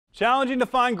Challenging to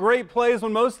find great plays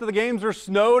when most of the games are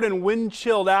snowed and wind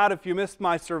chilled out. If you missed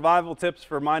my survival tips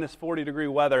for minus 40-degree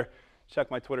weather,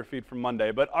 check my Twitter feed from Monday.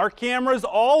 But our cameras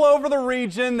all over the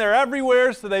region, they're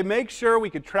everywhere, so they make sure we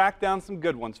could track down some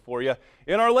good ones for you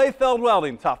in our Layfeld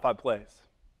Welding Top 5 Plays.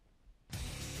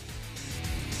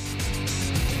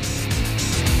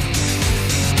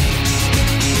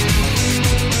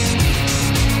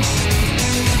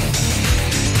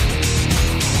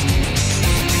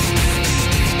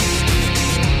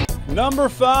 Number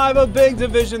 5, a big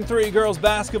Division III girls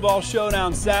basketball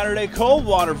showdown Saturday.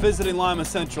 Coldwater visiting Lima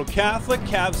Central Catholic.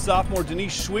 Cavs sophomore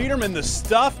Denise Schwederman the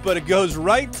stuff, but it goes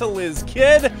right to Liz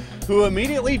Kidd, who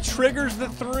immediately triggers the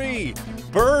three.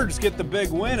 Birds get the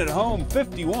big win at home,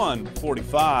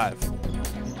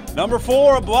 51-45. Number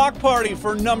 4, a block party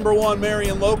for number 1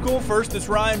 Marion local. First, it's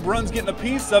Ryan Bruns getting a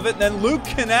piece of it, then Luke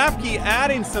Kanapke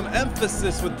adding some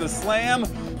emphasis with the slam.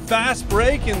 Fast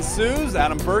break ensues.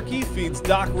 Adam Berkey feeds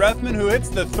Doc Reffman, who hits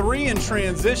the three in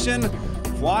transition.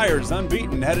 Flyers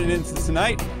unbeaten headed into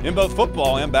tonight in both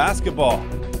football and basketball.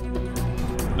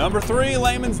 Number 3,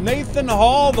 Lehman's Nathan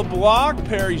Hall, the block.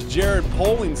 Perry's Jared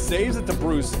Poling saves it to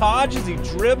Bruce Hodges. He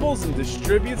dribbles and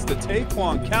distributes to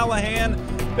Taquan Callahan.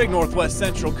 Big Northwest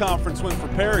Central Conference win for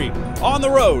Perry on the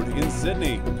road in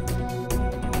Sydney.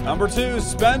 Number 2,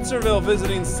 Spencerville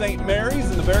visiting St. Mary's,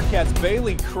 and the Bearcats'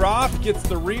 Bailey Croft gets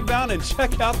the rebound, and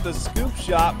check out the scoop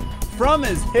shot from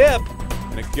his hip,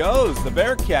 and it goes. The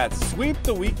Bearcats sweep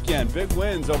the weekend. Big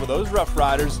wins over those Rough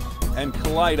Riders and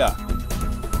Kalida.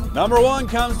 Number 1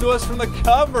 comes to us from the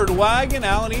covered wagon.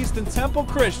 Allen East and Temple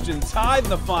Christian tied in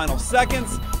the final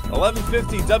seconds.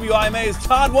 11:50 WIMA's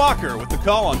Todd Walker with the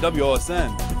call on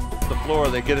WOSN. The floor,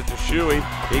 they get it to Shuey.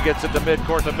 He gets it to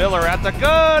midcourt to Miller at the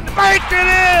gun. Banked it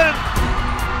in!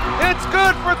 It's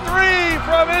good for 3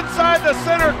 from inside the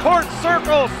center court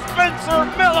circle. Spencer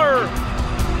Miller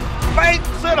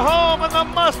banks it home, and the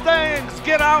Mustangs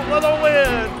get out with a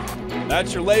win.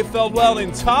 That's your Layfeld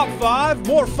Welding Top 5.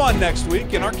 More fun next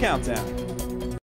week in our countdown.